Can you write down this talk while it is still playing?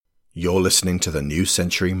You're listening to the New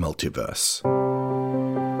Century Multiverse.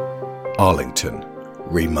 Arlington,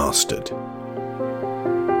 Remastered.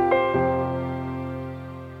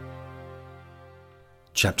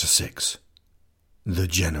 Chapter 6. The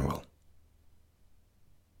General.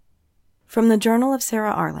 From the Journal of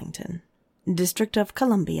Sarah Arlington, District of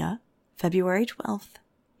Columbia, February 12th,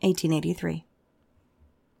 1883.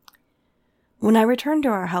 When I returned to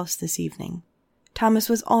our house this evening, Thomas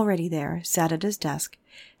was already there, sat at his desk,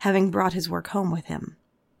 having brought his work home with him.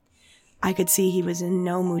 I could see he was in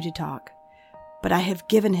no mood to talk, but I have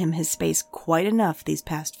given him his space quite enough these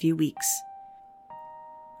past few weeks.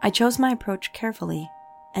 I chose my approach carefully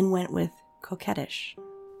and went with coquettish.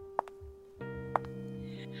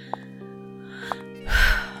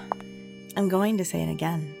 I'm going to say it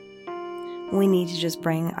again. We need to just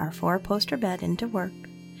bring our 4-poster bed into work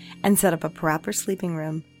and set up a proper sleeping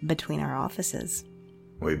room between our offices.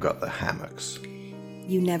 We've got the hammocks.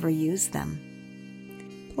 You never use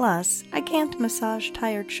them. Plus, I can't massage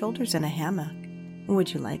tired shoulders in a hammock.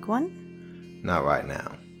 Would you like one? Not right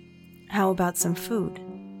now. How about some food?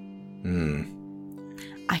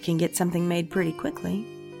 I can get something made pretty quickly.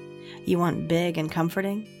 You want big and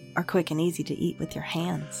comforting, or quick and easy to eat with your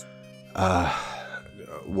hands?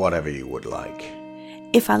 Whatever you would like.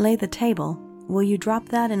 If I lay the table, will you drop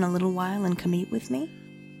that in a little while and come eat with me?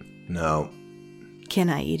 No. Can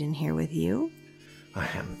I eat in here with you? I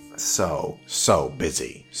am so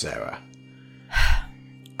busy, Sarah.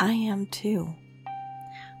 I am too.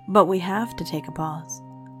 But we have to take a pause.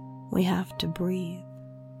 We have to breathe.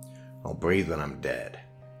 I'll breathe when I'm dead.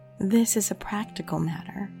 This is a practical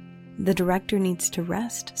matter. The director needs to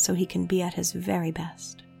rest so he can be at his very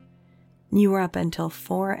best. You were up until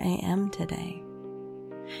 4 a.m. today.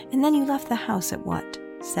 And then you left the house at what,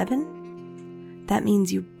 7? That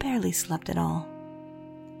means you barely slept at all.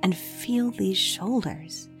 And feel these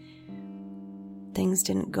shoulders. Things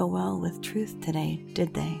didn't go well with Truth today,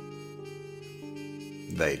 did they?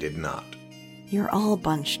 They did not. You're all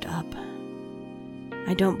bunched up.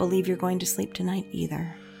 I don't believe you're going to sleep tonight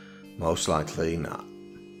either. Most likely not.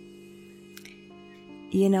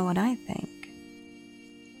 You know what I think?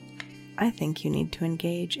 I think you need to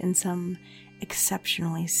engage in some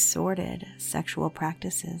exceptionally sordid sexual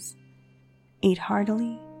practices. Eat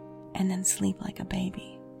heartily, and then sleep like a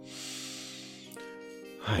baby.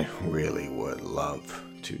 I really would love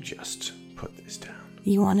to just put this down.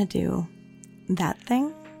 You want to do that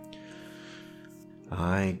thing?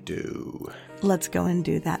 I do. Let's go and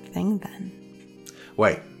do that thing then.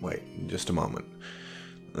 Wait, just a moment.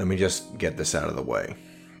 Let me just get this out of the way.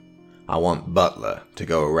 I want Butler to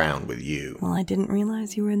go around with you. Well, I didn't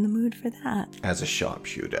realize you were in the mood for that. As a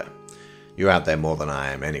sharpshooter. You're out there more than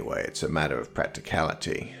I am anyway. It's a matter of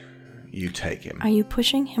practicality. You take him. Are you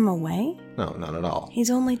pushing him away? No, not at all.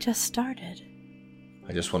 He's only just started.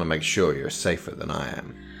 I just want to make sure you're safer than I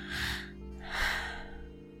am.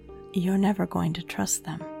 You're never going to trust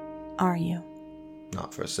them, are you?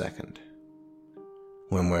 Not for a second.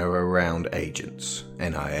 When we're around agents,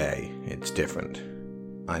 NIA, it's different.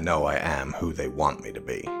 I know I am who they want me to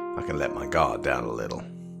be. I can let my guard down a little.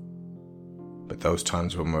 But those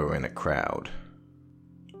times when we're in a crowd,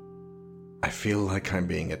 I feel like I'm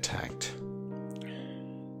being attacked.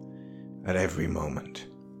 At every moment.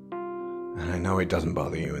 And I know it doesn't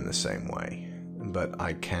bother you in the same way, but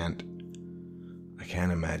I can't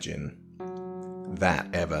imagine that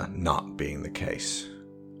ever not being the case.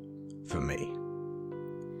 For me.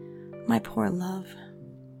 My poor love.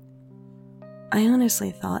 I honestly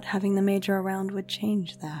thought having the Major around would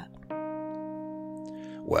change that.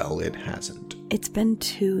 Well, it hasn't. It's been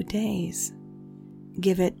 2 days.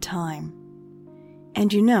 Give it time.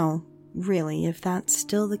 And you know, really, if that's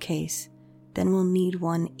still the case, then we'll need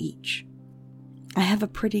one each. I have a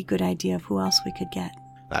pretty good idea of who else we could get.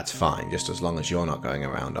 That's fine, just as long as you're not going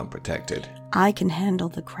around unprotected. I can handle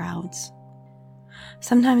the crowds.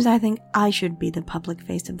 Sometimes I think I should be the public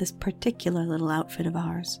face of this particular little outfit of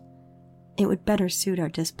ours. It would better suit our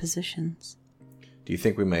dispositions. Do you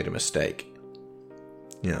think we made a mistake?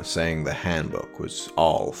 Saying the handbook was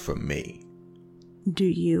all from me. Do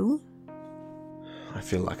you? I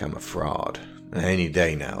feel like I'm a fraud. Any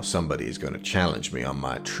day now, somebody is going to challenge me on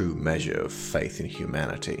my true measure of faith in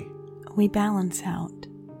humanity. We balance out.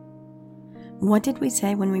 What did we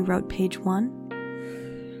say when we wrote page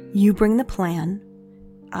 1? You bring the plan.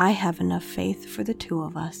 I have enough faith for the 2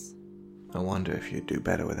 of us. I wonder if you'd do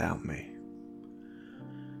better without me.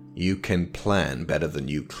 You can plan better than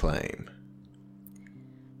you claim.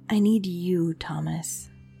 I need you, Thomas.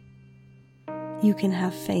 You can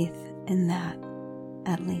have faith in that,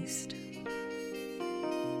 at least.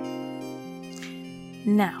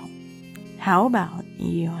 Now, How about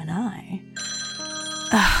you and I?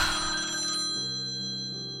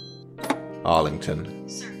 Arlington.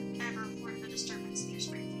 Sir, I have a report of a disturbance near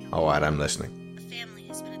Springfield. All right, I'm listening. A family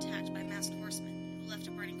has been attacked by masked horsemen who left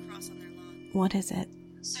a burning cross on their lawn. What is it?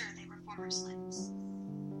 Sir, they were former slaves.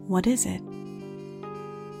 What is it?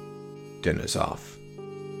 Dinner's off.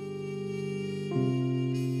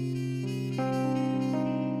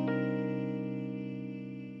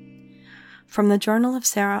 From the Journal of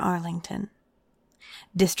Sarah Arlington,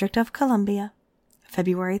 District of Columbia,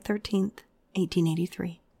 February 13th,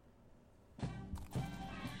 1883.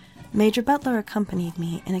 Major Butler accompanied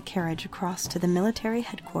me in a carriage across to the military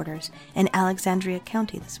headquarters in Alexandria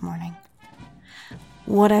County this morning.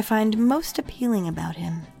 What I find most appealing about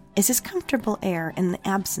him is his comfortable air in the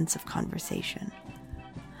absence of conversation.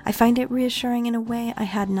 I find it reassuring in a way I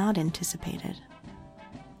had not anticipated.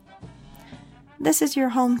 This is your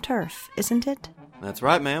home turf, isn't it? That's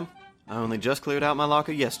right, ma'am. I only just cleared out my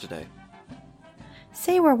locker yesterday.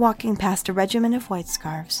 Say we're walking past a regiment of White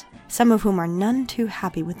Scarves, some of whom are none too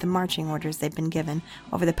happy with the marching orders they've been given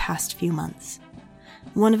over the past few months.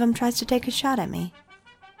 One of them tries to take a shot at me.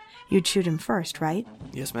 You'd shoot him first, right?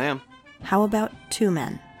 Yes, ma'am. How about 2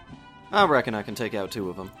 men? I reckon I can take out 2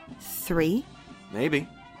 of them. 3? Maybe.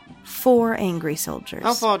 4 angry soldiers.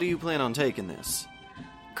 How far do you plan on taking this?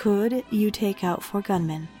 Could you take out 4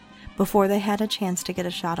 gunmen before they had a chance to get a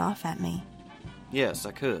shot off at me? Yes,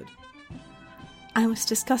 I could. I was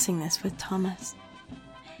discussing this with Thomas.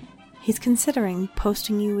 He's considering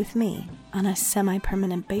posting you with me on a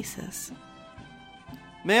semi-permanent basis.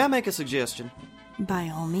 May I make a suggestion? By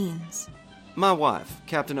all means. My wife,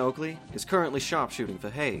 Captain Oakley, is currently sharpshooting for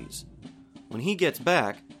Hayes. When he gets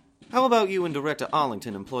back, how about you and Director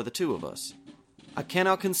Arlington employ the 2 of us? I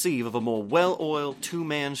cannot conceive of a more well-oiled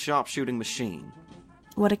 2-man sharpshooting machine.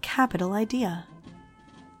 What a capital idea.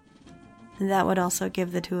 That would also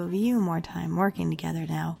give the 2 of you more time working together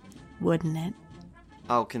now, wouldn't it?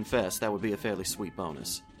 I'll confess that would be a fairly sweet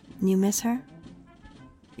bonus. You miss her?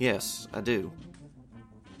 Yes, I do.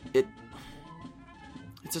 It's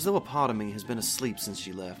as though a part of me has been asleep since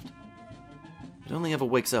she left. It only ever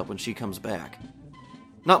wakes up when she comes back.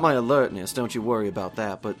 Not my alertness, don't you worry about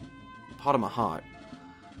that, but part of my heart.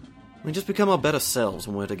 We just become our better selves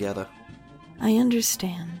when we're together. I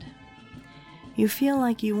understand. You feel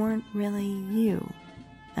like you weren't really you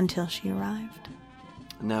until she arrived.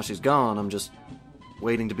 And now she's gone, I'm just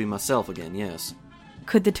waiting to be myself again, yes.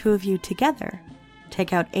 Could the 2 of you together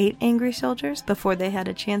take out 8 angry soldiers before they had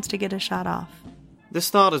a chance to get a shot off?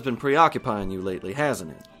 This thought has been preoccupying you lately,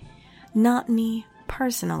 hasn't it? Not me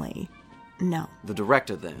personally, no. The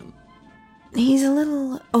director, then. He's a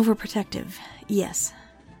little overprotective, yes.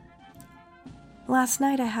 Last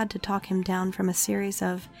night I had to talk him down from a series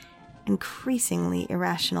of increasingly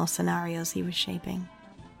irrational scenarios he was shaping.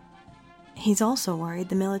 He's also worried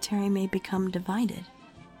the military may become divided.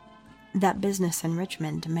 That business in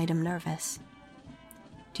Richmond made him nervous.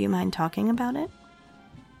 Do you mind talking about it?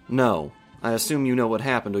 No. I assume you know what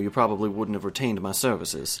happened, or you probably wouldn't have retained my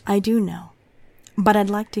services. I do know, but I'd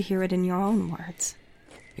like to hear it in your own words.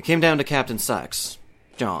 It came down to Captain Sykes,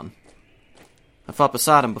 John. I fought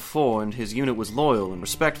beside him before, and his unit was loyal and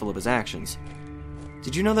respectful of his actions.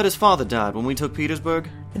 Did you know that his father died when we took Petersburg?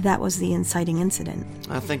 That was the inciting incident.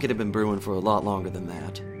 I think it had been brewing for a lot longer than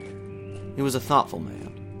that. He was a thoughtful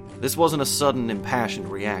man. This wasn't a sudden, impassioned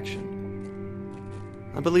reaction.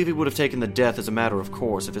 I believe he would have taken the death as a matter of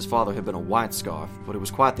course if his father had been a White Scarf, but it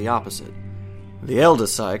was quite the opposite. The elder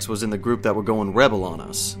Sykes was in the group that were going rebel on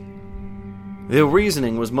us. Their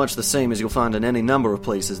reasoning was much the same as you'll find in any number of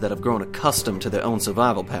places that have grown accustomed to their own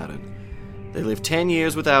survival pattern. They lived 10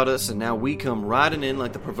 years without us, and now we come riding in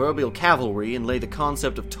like the proverbial cavalry and lay the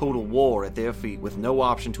concept of total war at their feet with no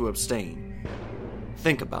option to abstain.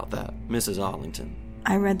 Think about that, Mrs. Arlington.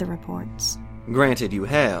 I read the reports. Granted, you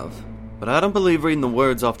have, but I don't believe reading the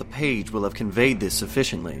words off the page will have conveyed this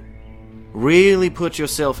sufficiently. Really put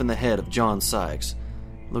yourself in the head of John Sykes,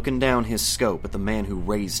 looking down his scope at the man who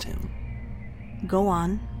raised him. Go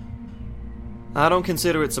on. I don't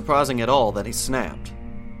consider it surprising at all that he snapped.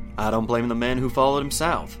 I don't blame the men who followed him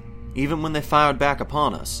south, even when they fired back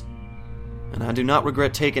upon us. And I do not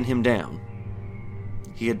regret taking him down.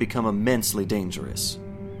 He had become immensely dangerous,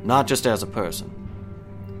 not just as a person.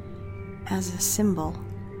 As a symbol.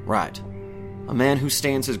 Right. A man who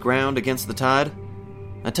stands his ground against the tide?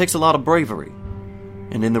 That takes a lot of bravery.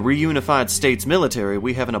 And in the reunified states military,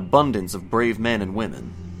 we have an abundance of brave men and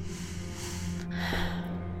women.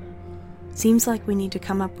 Seems like we need to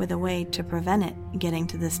come up with a way to prevent it getting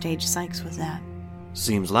to the stage Sykes was at.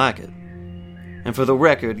 Seems like it. And for the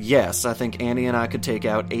record, yes, I think Annie and I could take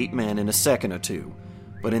out 8 men in a second or two.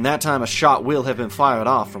 But in that time, a shot will have been fired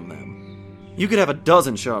off from them. You could have a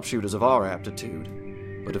dozen sharpshooters of our aptitude.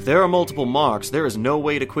 But if there are multiple marks, there is no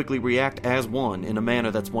way to quickly react as one in a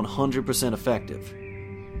manner that's 100% effective.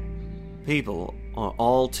 People are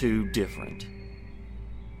all too different.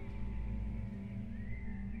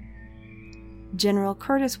 General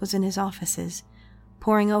Curtis was in his offices,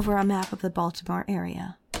 poring over a map of the Baltimore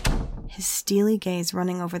area, his steely gaze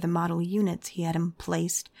running over the model units he had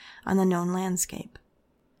emplaced on the known landscape.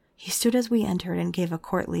 He stood as we entered and gave a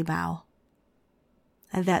courtly bow.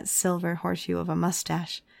 That silver horseshoe of a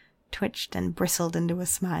mustache twitched and bristled into a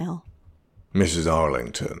smile. Mrs.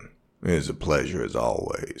 Arlington, it is a pleasure as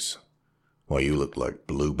always. Why, you look like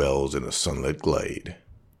bluebells in a sunlit glade.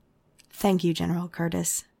 Thank you, General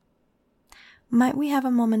Curtis. Might we have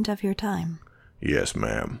a moment of your time? Yes,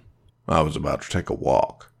 ma'am. I was about to take a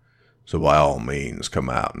walk, so by all means come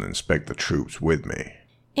out and inspect the troops with me.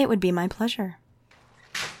 It would be my pleasure.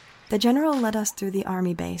 The general led us through the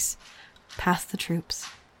army base, past the troops.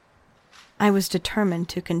 I was determined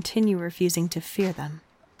to continue refusing to fear them.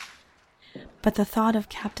 But the thought of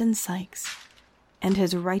Captain Sykes and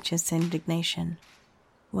his righteous indignation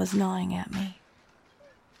was gnawing at me.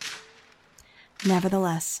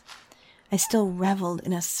 Nevertheless, I still reveled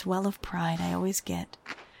in a swell of pride I always get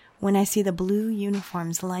when I see the blue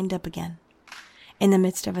uniforms lined up again, in the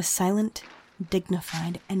midst of a silent,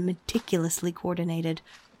 dignified, and meticulously coordinated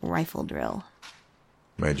rifle drill.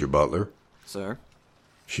 Major Butler? Sir?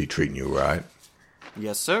 She treating you right?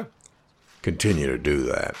 Yes, sir. Continue to do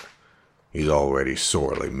that. He's already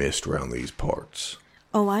sorely missed around these parts.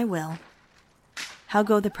 Oh, I will. How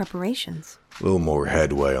go the preparations? A little more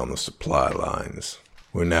headway on the supply lines.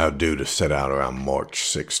 We're now due to set out around March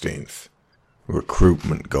 16th.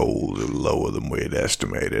 Recruitment goals are lower than we had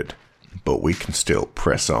estimated, but we can still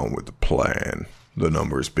press on with the plan, the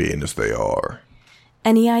numbers being as they are.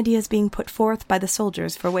 Any ideas being put forth by the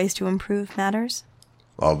soldiers for ways to improve matters?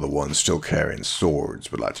 A lot of the ones still carrying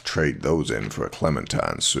swords would like to trade those in for a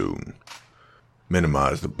clementine soon.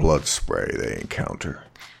 Minimize the blood spray they encounter.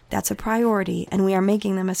 That's a priority, and we are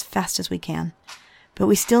making them as fast as we can. But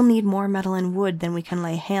we still need more metal and wood than we can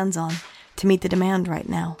lay hands on to meet the demand right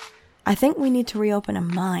now. I think we need to reopen a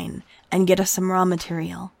mine and get us some raw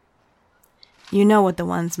material. You know what the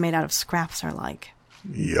ones made out of scraps are like.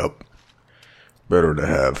 Yup. Better to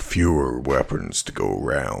have fewer weapons to go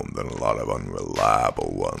around than a lot of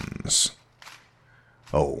unreliable ones.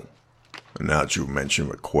 Oh, and now that you mention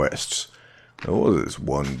requests, there was this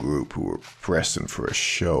one group who were pressing for a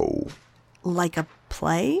show. Like a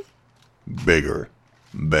play? Bigger,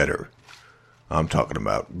 better. I'm talking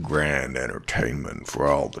about grand entertainment for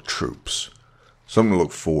all the troops. Something to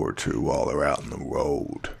look forward to while they're out on the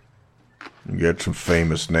road. And get some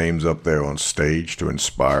famous names up there on stage to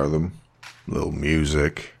inspire them. A little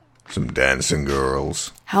music, some dancing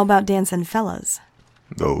girls. How about dancing fellas?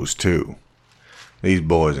 Those too. These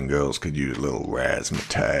boys and girls could use a little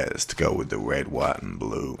razzmatazz to go with the red, white, and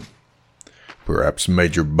blue. Perhaps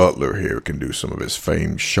Major Butler here can do some of his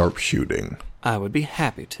famed sharpshooting. I would be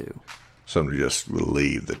happy to. Something to just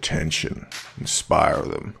relieve the tension, inspire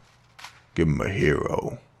them, give them a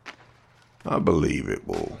hero. I believe it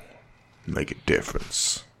will make a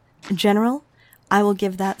difference. General, I will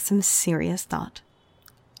give that some serious thought.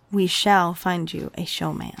 We shall find you a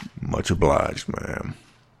showman. Much obliged, ma'am.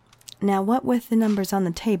 Now, what with the numbers on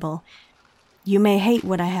the table, you may hate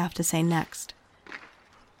what I have to say next.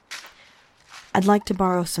 I'd like to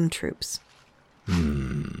borrow some troops.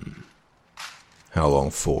 How long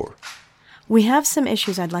for? We have some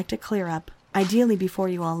issues I'd like to clear up, ideally before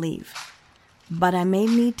you all leave. But I may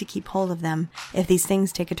need to keep hold of them if these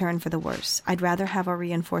things take a turn for the worse. I'd rather have our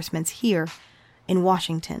reinforcements here in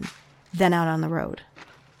Washington than out on the road.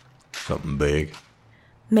 Something big?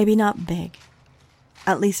 Maybe not big.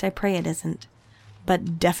 At least I pray it isn't,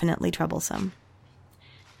 but definitely troublesome.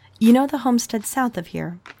 You know the homestead south of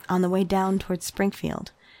here, on the way down towards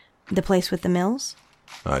Springfield? The place with the mills?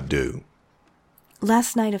 I do.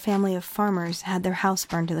 Last night a family of farmers had their house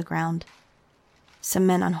burned to the ground. Some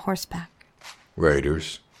men on horseback.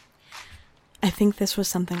 Raiders? I think this was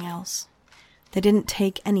something else. They didn't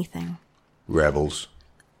take anything. Rebels?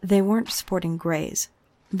 They weren't sporting grays,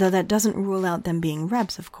 though that doesn't rule out them being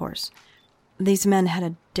rebs, of course. These men had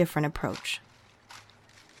a different approach.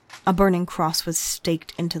 A burning cross was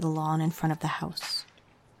staked into the lawn in front of the house.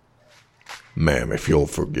 Ma'am, if you'll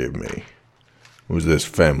forgive me, was this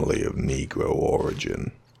family of Negro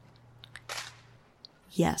origin?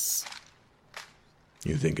 Yes.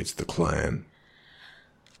 You think it's the Klan?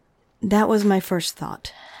 That was my first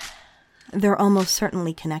thought. They're almost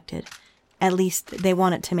certainly connected. At least, they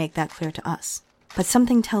want it to make that clear to us. But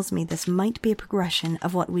something tells me this might be a progression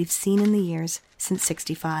of what we've seen in the years since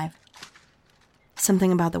 '65.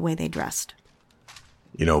 Something about the way they dressed.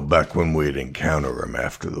 You know, back when we'd encounter them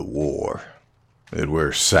after the war, they'd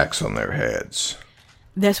wear sacks on their heads.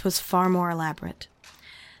 This was far more elaborate.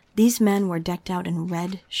 These men were decked out in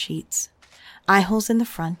red sheets, eye-holes in the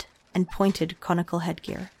front, and pointed conical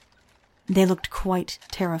headgear. They looked quite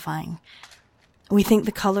terrifying. We think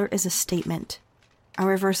the color is a statement, a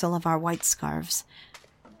reversal of our white scarves.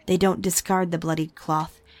 They don't discard the bloodied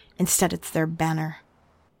cloth. Instead, it's their banner.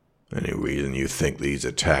 Any reason you think these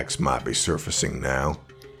attacks might be surfacing now?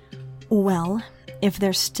 Well, if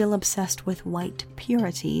they're still obsessed with white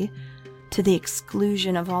purity, to the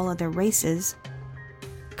exclusion of all other races,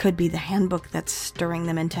 could be the handbook that's stirring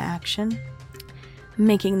them into action,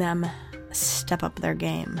 making them step up their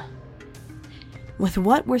game. With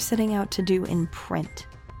what we're setting out to do in print,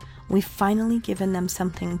 we've finally given them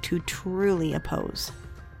something to truly oppose.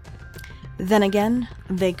 Then again,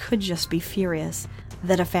 they could just be furious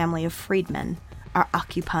that a family of freedmen are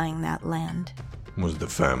occupying that land. Was the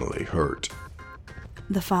family hurt?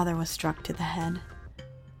 The father was struck to the head.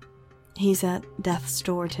 He's at death's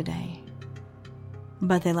door today.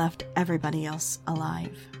 But they left everybody else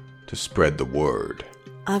alive. To spread the word.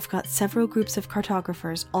 I've got several groups of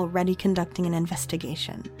cartographers already conducting an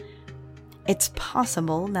investigation. It's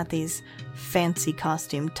possible that these fancy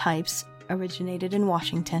costume types originated in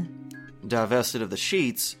Washington. Divested of the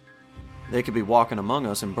sheets, they could be walking among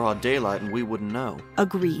us in broad daylight and we wouldn't know.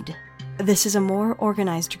 Agreed. This is a more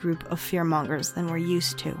organized group of fearmongers than we're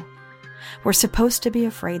used to. We're supposed to be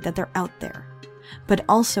afraid that they're out there. But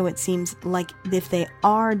also it seems like if they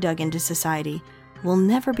are dug into society, we'll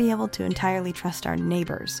never be able to entirely trust our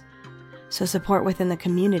neighbors. So support within the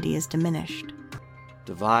community is diminished.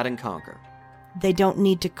 Divide and conquer. They don't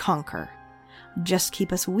need to conquer. Just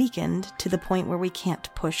keep us weakened to the point where we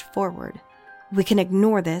can't push forward. We can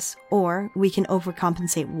ignore this, or we can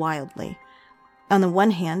overcompensate wildly. On the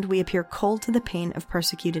one hand, we appear cold to the pain of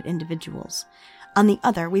persecuted individuals. On the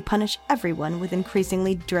other, we punish everyone with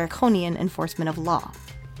increasingly draconian enforcement of law.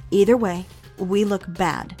 Either way, we look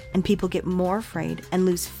bad, and people get more afraid and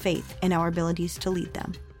lose faith in our abilities to lead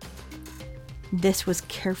them. This was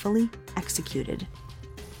carefully executed.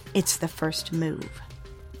 It's the first move.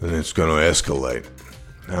 Then it's going to escalate.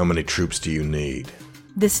 How many troops do you need?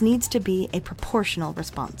 This needs to be a proportional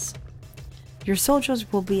response. Your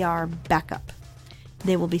soldiers will be our backup.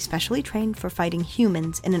 They will be specially trained for fighting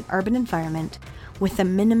humans in an urban environment with a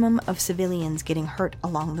minimum of civilians getting hurt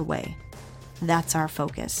along the way. That's our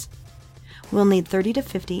focus. We'll need 30 to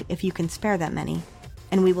 50 if you can spare that many,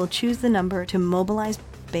 and we will choose the number to mobilize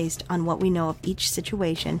based on what we know of each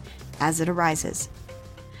situation as it arises.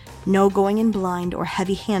 No going in blind or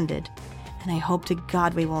heavy-handed, and I hope to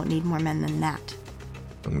God we won't need more men than that.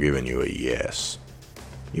 I'm giving you a yes.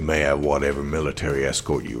 You may have whatever military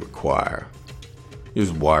escort you require.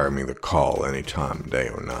 Just wire me the call any time, day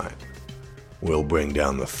or night. We'll bring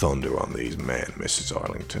down the thunder on these men, Mrs.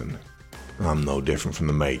 Arlington. I'm no different from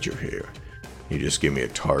the Major here. You just give me a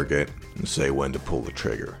target and say when to pull the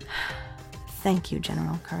trigger. Thank you,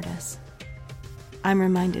 General Curtis. I'm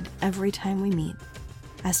reminded every time we meet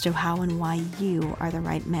as to how and why you are the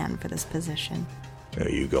right man for this position. There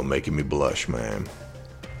you go, making me blush, ma'am.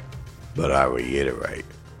 But I reiterate,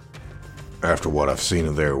 after what I've seen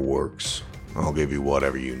of their works, I'll give you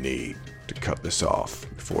whatever you need to cut this off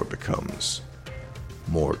before it becomes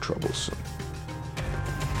more troublesome.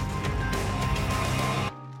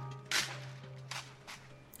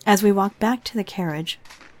 As we walked back to the carriage,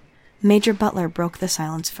 Major Butler broke the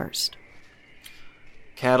silence first.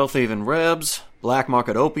 Cattle thieving rebs, black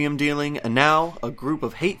market opium dealing, and now a group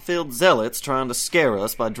of hate-filled zealots trying to scare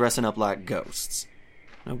us by dressing up like ghosts.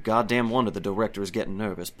 No goddamn wonder the director is getting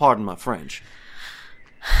nervous. Pardon my French.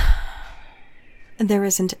 There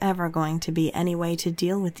isn't ever going to be any way to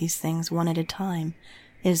deal with these things one at a time,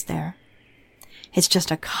 is there? It's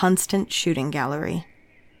just a constant shooting gallery.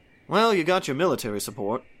 Well, you got your military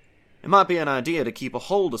support. It might be an idea to keep a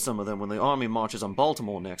hold of some of them when the army marches on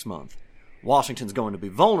Baltimore next month. Washington's going to be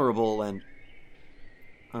vulnerable and...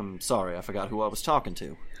 I'm sorry, I forgot who I was talking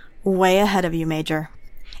to. Way ahead of you, Major.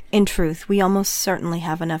 In truth, we almost certainly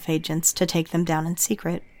have enough agents to take them down in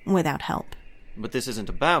secret without help. But this isn't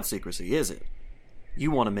about secrecy, is it?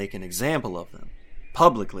 You want to make an example of them,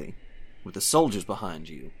 publicly, with the soldiers behind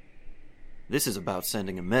you. This is about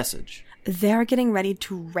sending a message. They're getting ready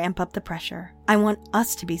to ramp up the pressure. I want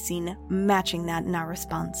us to be seen matching that in our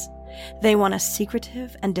response. They want us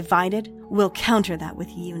secretive and divided. We'll counter that with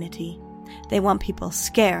unity. They want people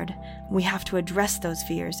scared. We have to address those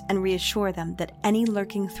fears and reassure them that any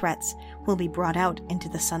lurking threats will be brought out into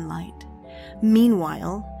the sunlight.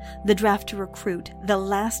 Meanwhile, the draft to recruit the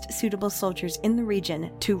last suitable soldiers in the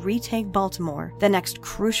region to retake Baltimore, the next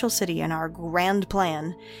crucial city in our grand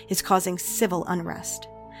plan, is causing civil unrest.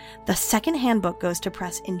 The second handbook goes to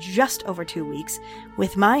press in just over 2 weeks,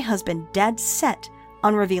 with my husband dead set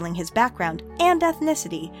on revealing his background and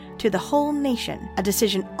ethnicity to the whole nation, a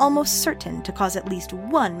decision almost certain to cause at least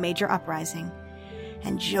one major uprising.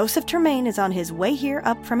 And Joseph Tremaine is on his way here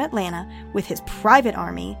up from Atlanta with his private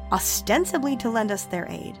army, ostensibly to lend us their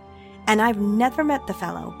aid. And I've never met the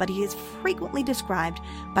fellow, but he is frequently described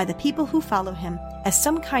by the people who follow him as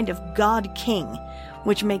some kind of god king,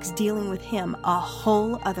 which makes dealing with him a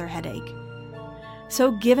whole other headache. So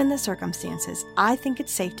given the circumstances, I think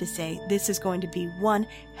it's safe to say this is going to be one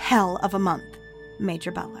hell of a month,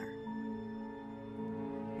 Major Butler.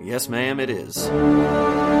 Yes, ma'am, it is.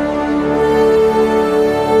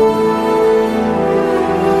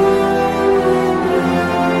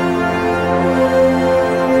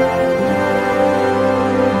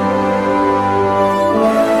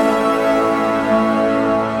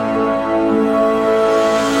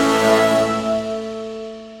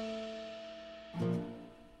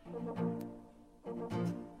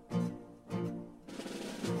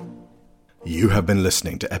 You have been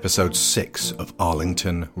listening to episode 6 of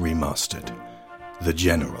Arlington Remastered, The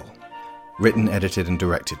General, written, edited and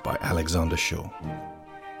directed by Alexander Shaw.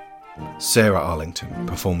 Sarah Arlington,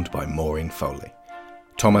 performed by Maureen Foley.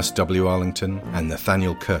 Thomas W. Arlington and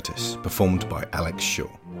Nathaniel Curtis, performed by Alex Shaw.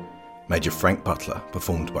 Major Frank Butler,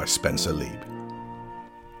 performed by Spencer Lieb.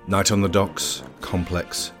 Night on the Docks,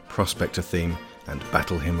 Complex, Prospector Theme, and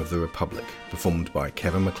Battle Hymn of the Republic, performed by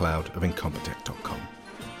Kevin MacLeod of Incompetech.com.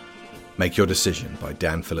 Make Your Decision by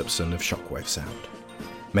Dan Phillipson of Shockwave Sound.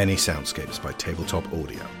 Many Soundscapes by Tabletop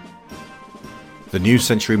Audio. The New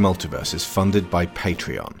Century Multiverse is funded by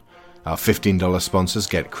Patreon. Our $15 sponsors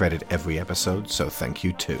get credit every episode, so thank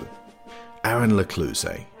you too. Aaron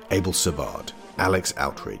Lecluse, Abel Savard, Alex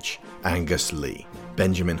Outridge, Angus Lee,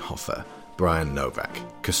 Benjamin Hoffer, Brian Novak,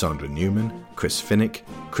 Cassandra Newman, Chris Finnick,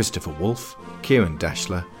 Christopher Wolfe, Kieran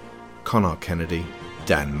Dashler, Connor Kennedy,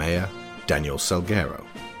 Dan Mayer, Daniel Salguero,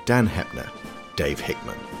 Dan Hepner, Dave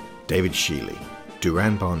Hickman, David Shealy,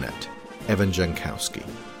 Duran Barnett, Evan Jankowski,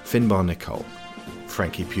 Finbar Nicole,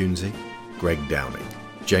 Frankie Punzi, Greg Downing,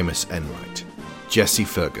 Jameis Enright, Jesse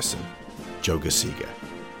Ferguson, Joe Gasiga,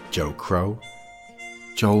 Joe Crow,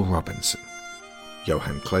 Joel Robinson,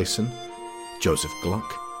 Johan Clayson, Joseph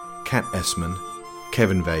Gluck, Kat Essman,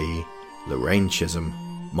 Kevin Vehy, Lorraine Chisholm,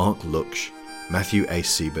 Mark Luksch, Matthew A.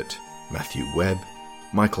 Siebert, Matthew Webb,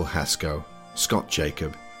 Michael Haskell, Scott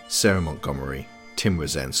Jacob, Sarah Montgomery, Tim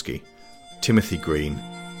Rosansky, Timothy Green,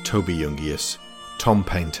 Toby Jungius, Tom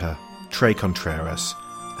Painter, Trey Contreras,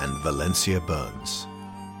 and Valencia Burns.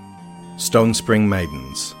 Stone Spring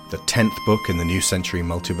Maidens, the 10th book in the New Century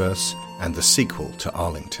Multiverse and the sequel to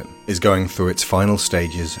Arlington, is going through its final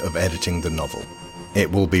stages of editing the novel.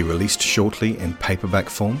 It will be released shortly in paperback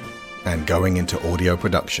form and going into audio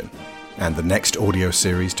production, and the next audio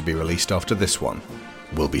series to be released after this one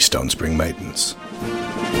will be Stone Spring Maidens.